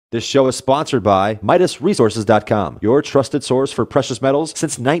This show is sponsored by MidasResources.com, your trusted source for precious metals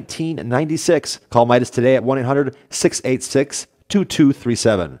since 1996. Call Midas today at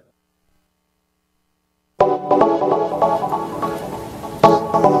 1-800-686-2237.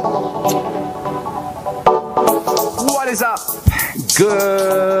 What is up?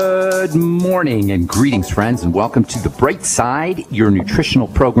 Good morning and greetings, friends, and welcome to The Bright Side, your nutritional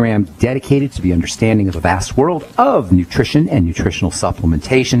program dedicated to the understanding of the vast world of nutrition and nutritional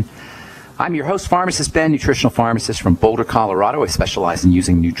supplementation. I'm your host, pharmacist Ben, nutritional pharmacist from Boulder, Colorado. I specialize in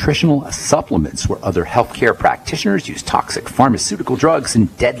using nutritional supplements where other healthcare practitioners use toxic pharmaceutical drugs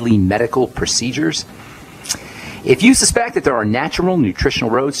and deadly medical procedures. If you suspect that there are natural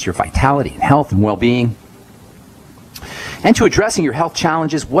nutritional roads to your vitality and health and well-being, and to addressing your health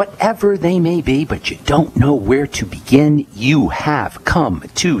challenges, whatever they may be, but you don't know where to begin, you have come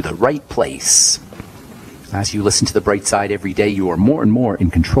to the right place. As you listen to The Bright Side every day, you are more and more in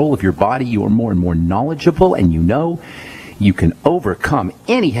control of your body, you are more and more knowledgeable, and you know you can overcome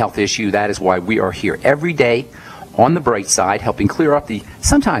any health issue. That is why we are here every day on The Bright Side, helping clear up the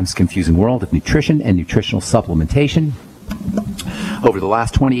sometimes confusing world of nutrition and nutritional supplementation. Over the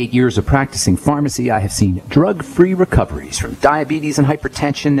last 28 years of practicing pharmacy, I have seen drug-free recoveries from diabetes and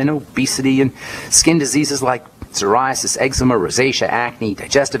hypertension and obesity and skin diseases like psoriasis, eczema, rosacea, acne,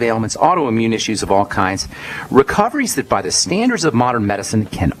 digestive ailments, autoimmune issues of all kinds. Recoveries that by the standards of modern medicine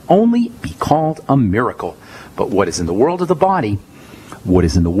can only be called a miracle. But what is in the world of the body, what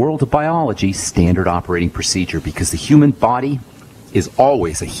is in the world of biology, standard operating procedure, because the human body is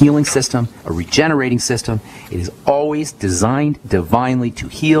always a healing system, a regenerating system. It is always designed divinely to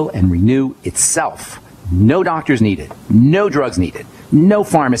heal and renew itself. No doctors needed, no drugs needed, no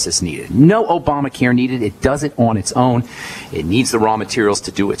pharmacists needed, no Obamacare needed. It does it on its own. It needs the raw materials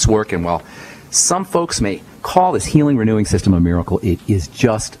to do its work. And while some folks may call this healing, renewing system a miracle, it is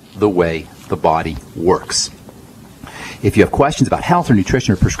just the way the body works. If you have questions about health or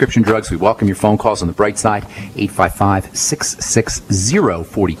nutrition or prescription drugs, we welcome your phone calls on The Bright Side.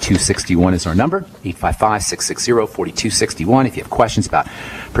 855-660-4261 is our number. 855-660-4261. If you have questions about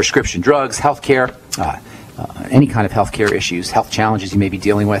prescription drugs, healthcare, any kind of healthcare issues, health challenges you may be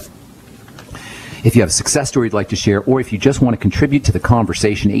dealing with. If you have a success story you'd like to share, or if you just want to contribute to the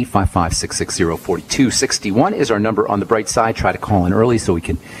conversation, 855-660-4261 is our number on The Bright Side. Try to call in early so we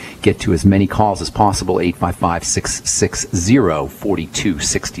can get to as many calls as possible.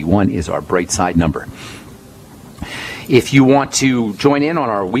 855-660-4261 is our Bright Side number. If you want to join in on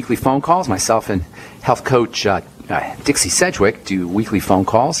our weekly phone calls, myself and health coach Dixie Sedgwick do weekly phone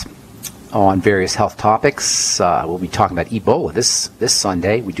calls on various health topics. We'll be talking about Ebola this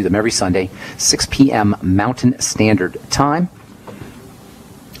Sunday. We do them every Sunday, 6 p.m. Mountain Standard Time.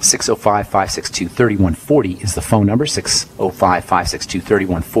 605-562-3140 is the phone number,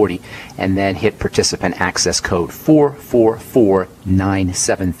 605-562-3140, and then hit participant access code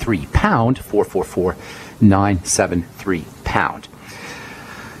 444-973 444-973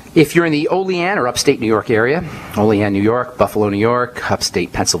 If you're in the Olean or upstate New York area, Olean, New York, Buffalo, New York,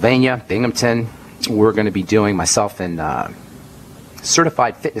 upstate Pennsylvania, Binghamton, we're going to be doing, myself and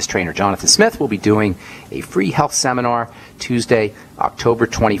certified fitness trainer Jonathan Smith will be doing a free health seminar Tuesday, October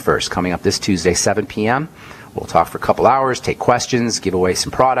 21st, coming up this Tuesday, 7 p.m. We'll talk for a couple hours, take questions, give away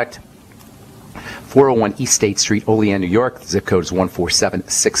some product. 401 East State Street, Olean, New York. The zip code is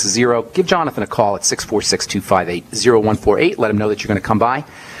 14760. Give Jonathan a call at 646-258-0148. Let him know that you're going to come by.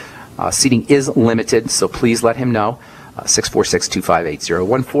 Seating is limited, so please let him know.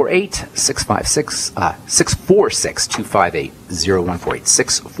 646-258-0148, 646-258-0148,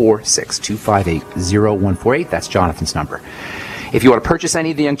 646-258-0148. That's Jonathan's number. If you want to purchase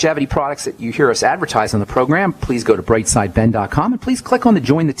any of the longevity products that you hear us advertise on the program, please go to brightsideben.com and please click on the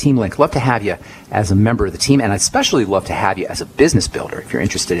Join the Team link. Love to have you as a member of the team, and I'd especially love to have you as a business builder. If you're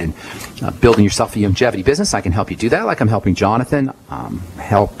interested in building yourself a longevity business, I can help you do that, like I'm helping Jonathan. I'll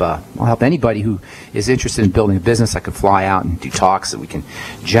help anybody who is interested in building a business. I can fly out and do talks, and we can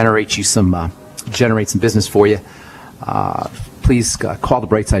generate some business for you. Please call the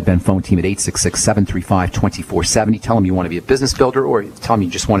Brightside Ben phone team at 866-735-2470. Tell them you want to be a business builder, or tell them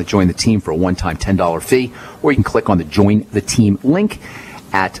you just want to join the team for a one-time $10 fee, or you can click on the Join the Team link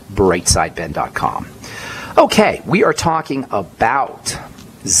at brightsideben.com. Okay, we are talking about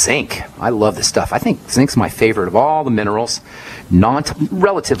zinc. I love this stuff. I think zinc's my favorite of all the minerals.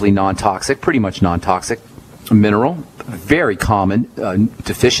 Relatively non-toxic, pretty much non-toxic mineral. Very common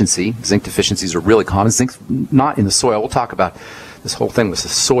deficiency. Zinc deficiencies are really common. Zinc's not in the soil. We'll talk about this whole thing with the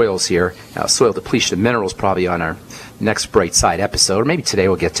soils here. Soil depletion of minerals probably on our next Bright Side episode, or maybe today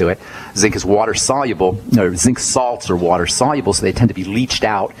we'll get to it. Zinc is water soluble, or zinc salts are water soluble, so they tend to be leached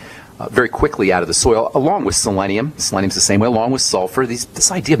out very quickly out of the soil, along with selenium. Selenium's the same way, along with sulfur.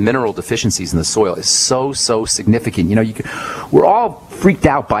 This idea of mineral deficiencies in the soil is so significant. We're all freaked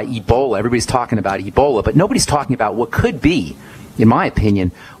out by Ebola. Everybody's talking about Ebola, but nobody's talking about what could be, in my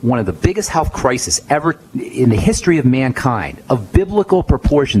opinion, one of the biggest health crises ever in the history of mankind, of biblical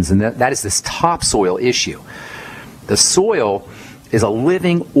proportions, and that is this topsoil issue. The soil is a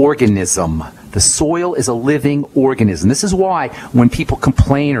living organism. The soil is a living organism. This is why when people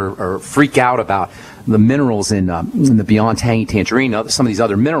complain or freak out about the minerals in the Beyond Tangy Tangerine, some of these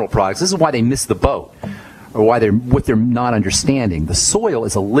other mineral products, this is why they miss the boat, or what they're not understanding. The soil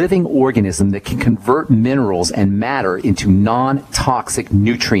is a living organism that can convert minerals and matter into non-toxic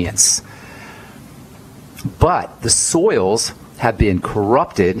nutrients. But the soils have been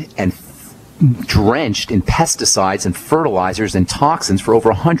corrupted and drenched in pesticides and fertilizers and toxins for over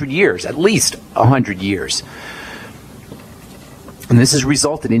 100 years, at least 100 years. And this has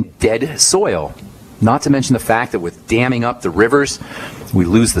resulted in dead soil. Not to mention the fact that with damming up the rivers, we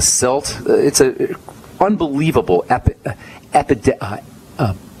lose the silt. It's an unbelievable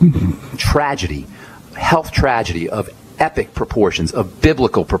tragedy, health tragedy of epic proportions, of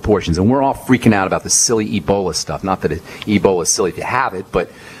biblical proportions. And we're all freaking out about the silly Ebola stuff. Not that Ebola is silly if you have it,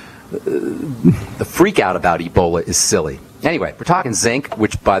 but the freak out about Ebola is silly. Anyway, we're talking zinc,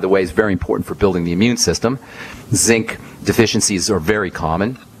 which, by the way, is very important for building the immune system. Zinc deficiencies are very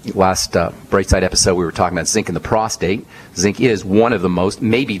common. Last Bright Side episode, we were talking about zinc in the prostate. Zinc is one of the most,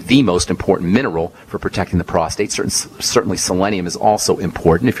 maybe the most important mineral for protecting the prostate. Certainly selenium is also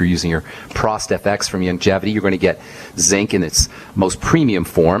important. If you're using your ProstFX from Youngevity, you're going to get zinc in its most premium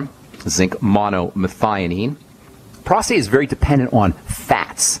form, zinc monomethionine. Prostate is very dependent on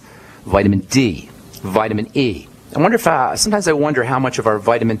fats. Vitamin D, vitamin E. Sometimes I wonder how much of our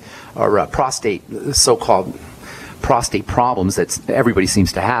prostate, so-called prostate problems that everybody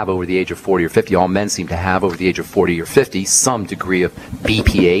seems to have over the age of 40 or 50, all men seem to have over the age of 40 or 50, some degree of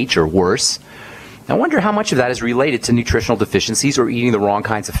BPH or worse. I wonder how much of that is related to nutritional deficiencies or eating the wrong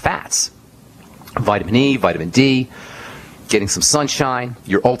kinds of fats. Vitamin E, vitamin D, getting some sunshine,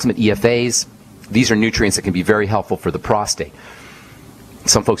 your ultimate EFAs. These are nutrients that can be very helpful for the prostate.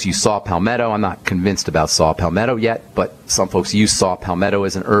 Some folks use saw palmetto. I'm not convinced about saw palmetto yet, but some folks use saw palmetto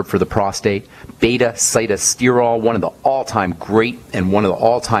as an herb for the prostate. Beta-cytosterol, one of the all-time great and one of the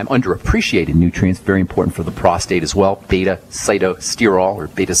all-time underappreciated nutrients, very important for the prostate as well. Beta-cytosterol, or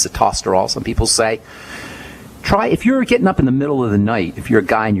beta-cytosterol, some people say. Try, if you're getting up in the middle of the night, if you're a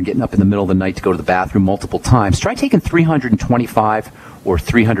guy and you're getting up in the middle of the night to go to the bathroom multiple times, try taking 325 or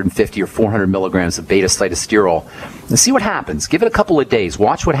 350 or 400 milligrams of beta-cytosterol and see what happens. Give it a couple of days.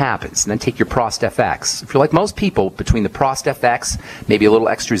 Watch what happens. And then take your ProstFX. If you're like most people, between the ProstFX, maybe a little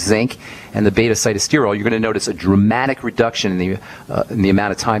extra zinc, and the beta-cytosterol, you're going to notice a dramatic reduction in the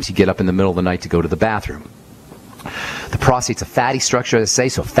amount of times you get up in the middle of the night to go to the bathroom. The prostate's a fatty structure, as I say,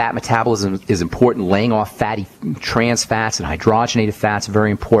 so fat metabolism is important. Laying off fatty trans fats and hydrogenated fats are very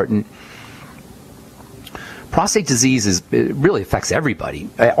important. Prostate disease it really affects everybody,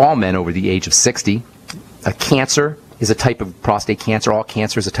 all men over the age of 60. Cancer is a type of prostate cancer. All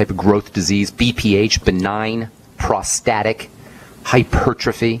cancer is a type of growth disease. BPH, benign prostatic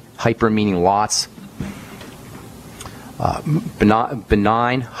hypertrophy, hyper meaning lots.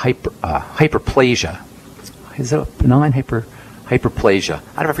 Benign hyperplasia. Is it a benign hyperplasia?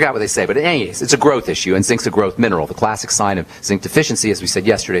 I forgot what they say, but anyways, it's a growth issue, and zinc's a growth mineral. The classic sign of zinc deficiency, as we said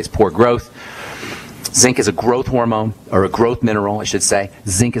yesterday, is poor growth. Zinc is a growth hormone, or a growth mineral, I should say.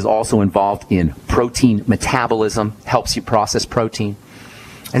 Zinc is also involved in protein metabolism, helps you process protein.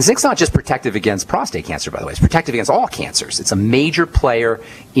 And zinc's not just protective against prostate cancer, by the way. It's protective against all cancers. It's a major player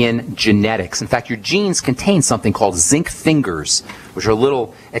in genetics. In fact, your genes contain something called zinc fingers, which are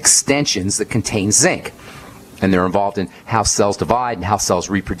little extensions that contain zinc. And they're involved in how cells divide and how cells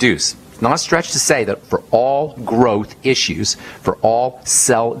reproduce. It's not a stretch to say that for all growth issues, for all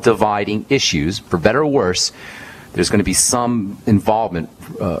cell dividing issues, for better or worse, there's going to be some involvement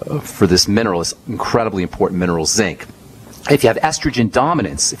for this mineral, this incredibly important mineral, zinc. If you have estrogen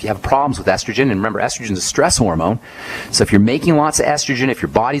dominance, if you have problems with estrogen, and remember, estrogen is a stress hormone, so if you're making lots of estrogen, if your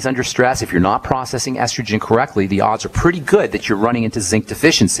body's under stress, if you're not processing estrogen correctly, the odds are pretty good that you're running into zinc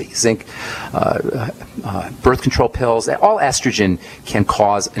deficiency. Zinc, birth control pills, all estrogen can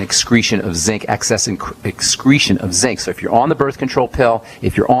cause an excretion of zinc, excess excretion of zinc. So if you're on the birth control pill,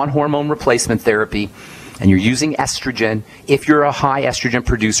 if you're on hormone replacement therapy, and you're using estrogen, if you're a high estrogen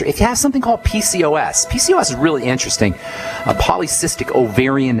producer, if you have something called PCOS. PCOS is really interesting. A polycystic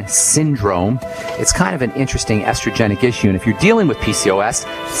ovarian syndrome. It's kind of an interesting estrogenic issue. And if you're dealing with PCOS,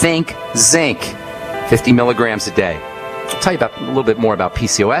 think zinc, 50 milligrams a day. I'll tell you a little bit more about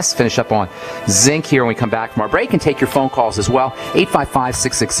PCOS, finish up on zinc here when we come back from our break, and take your phone calls as well.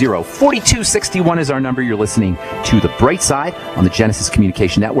 855-660-4261 is our number. You're listening to The Bright Side on the Genesis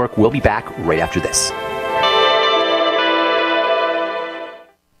Communication Network. We'll be back right after this.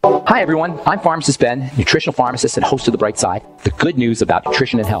 Hi everyone, I'm Pharmacist Ben, nutritional pharmacist and host of The Bright Side. The good news about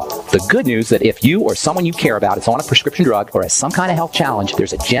nutrition and health. The good news that if you or someone you care about is on a prescription drug or has some kind of health challenge,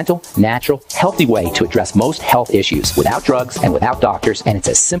 there's a gentle, natural, healthy way to address most health issues without drugs and without doctors, and it's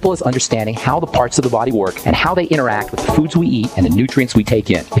as simple as understanding how the parts of the body work and how they interact with the foods we eat and the nutrients we take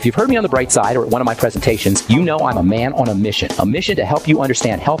in. If you've heard me on The Bright Side or at one of my presentations, you know I'm a man on a mission to help you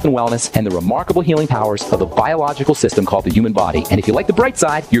understand health and wellness and the remarkable healing powers of the biological system called the human body. And if you like The Bright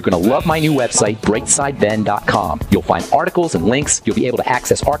Side, you're going to love my new website, brightsideben.com. You'll find articles and links, you'll be able to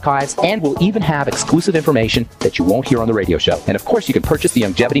access archives, and we'll even have exclusive information that you won't hear on the radio show. And of course, you can purchase the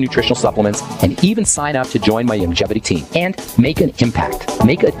Longevity nutritional supplements and even sign up to join my Longevity team and make an impact,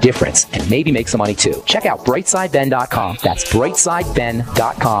 make a difference, and maybe make some money too. Check out brightsideben.com. That's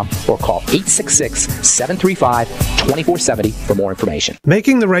brightsideben.com, or call 866-735-2470 for more information.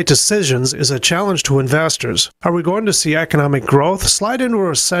 Making the right decisions is a challenge to investors. Are we going to see economic growth, slide into a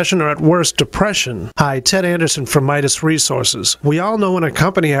recession, or at worst, depression? Hi, Ted Anderson from Midas Resources. We all know when a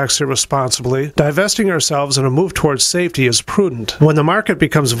company acts irresponsibly, divesting ourselves in a move towards safety is prudent. When the market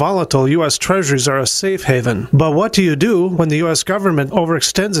becomes volatile, U.S. Treasuries are a safe haven. But what do you do when the U.S. government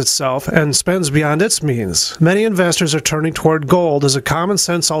overextends itself and spends beyond its means? Many investors are turning toward gold as a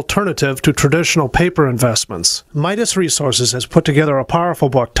common-sense alternative to traditional paper investments. Midas Resources has put together a powerful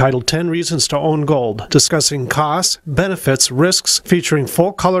book titled 10 Reasons to Own Gold, discussing costs, benefits, risks, featuring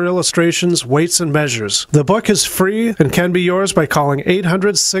full-color illustrations, weights, and measures. The book is free and can be yours by calling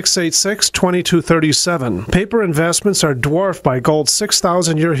 800-686-2237. Paper investments are dwarfed by gold's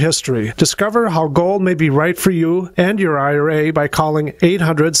 6,000-year history. Discover how gold may be right for you and your IRA by calling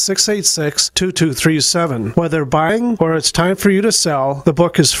 800-686-2237. Whether buying or it's time for you to sell, the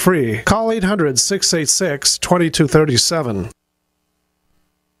book is free. Call 800-686-2237.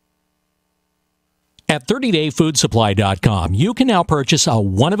 At 30dayfoodsupply.com, you can now purchase a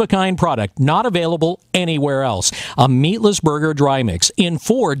one-of-a-kind product not available anywhere else. A meatless burger dry mix in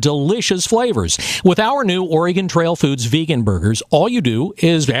 4 delicious flavors. With our new Oregon Trail Foods vegan burgers, all you do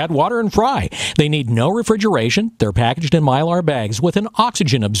is add water and fry. They need no refrigeration. They're packaged in Mylar bags with an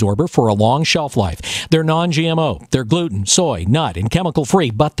oxygen absorber for a long shelf life. They're non-GMO. They're gluten, soy, nut, and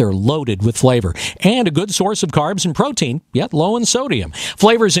chemical-free, but they're loaded with flavor. And a good source of carbs and protein, yet low in sodium.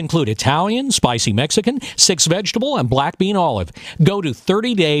 Flavors include Italian, spicy Mexican, 6 vegetable, and black bean olive. Go to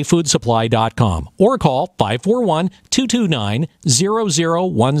 30dayfoodsupply.com or call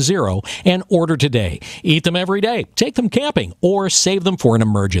 541-229-0010 and order today. Eat them every day, take them camping, or save them for an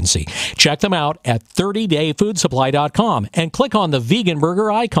emergency. Check them out at 30dayfoodsupply.com and click on the vegan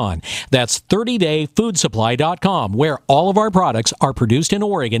burger icon. That's 30dayfoodsupply.com, where all of our products are produced in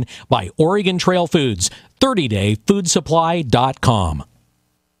Oregon by Oregon Trail Foods. 30dayfoodsupply.com.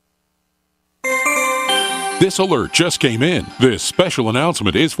 This alert just came in. This special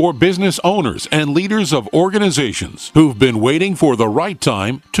announcement is for business owners and leaders of organizations who've been waiting for the right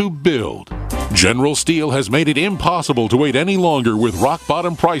time to build. General Steel has made it impossible to wait any longer with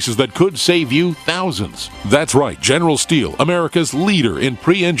rock-bottom prices that could save you thousands. That's right, General Steel, America's leader in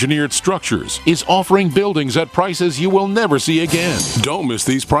pre-engineered structures, is offering buildings at prices you will never see again. Don't miss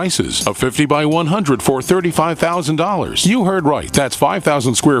these prices. A 50 by 100 for $35,000. You heard right. That's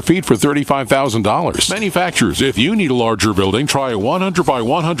 5,000 square feet for $35,000. Manufacturers, if you need a larger building, try a 100 by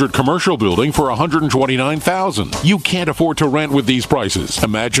 100 commercial building for $129,000. You can't afford to rent with these prices.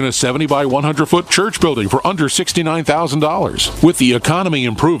 Imagine a 70 by 100 foot church building for under $69,000. With the economy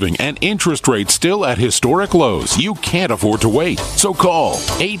improving and interest rates still at historic lows, you can't afford to wait. So call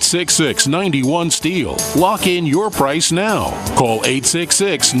 866-91-STEEL. Lock in your price now. Call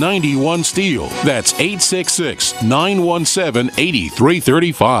 866-91-STEEL. That's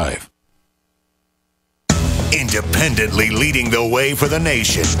 866-917-8335. Independently leading the way for the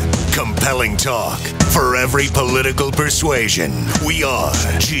nation. Compelling talk for every political persuasion. We are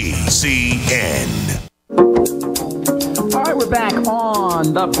GCN. right, we're back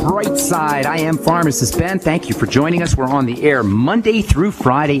on the bright side. I am Pharmacist Ben. Thank you for joining us. We're on the air Monday through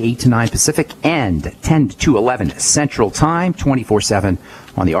Friday, 8 to 9 Pacific and 10 to 11 Central Time, 24/7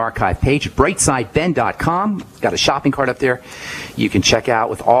 on the archive page at brightsideben.com. Got a shopping cart up there you can check out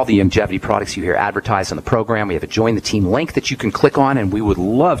with all the longevity products you hear advertised on the program. We have a Join the Team link that you can click on, and we would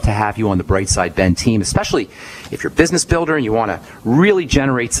love to have you on the Brightside Ben team, especially if you're a business builder and you want to really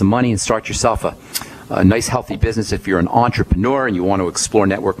generate some money and start yourself a nice, healthy business. If you're an entrepreneur and you want to explore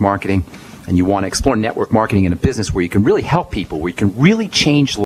network marketing, and you want to explore network marketing in a business where you can really help people, where you can really change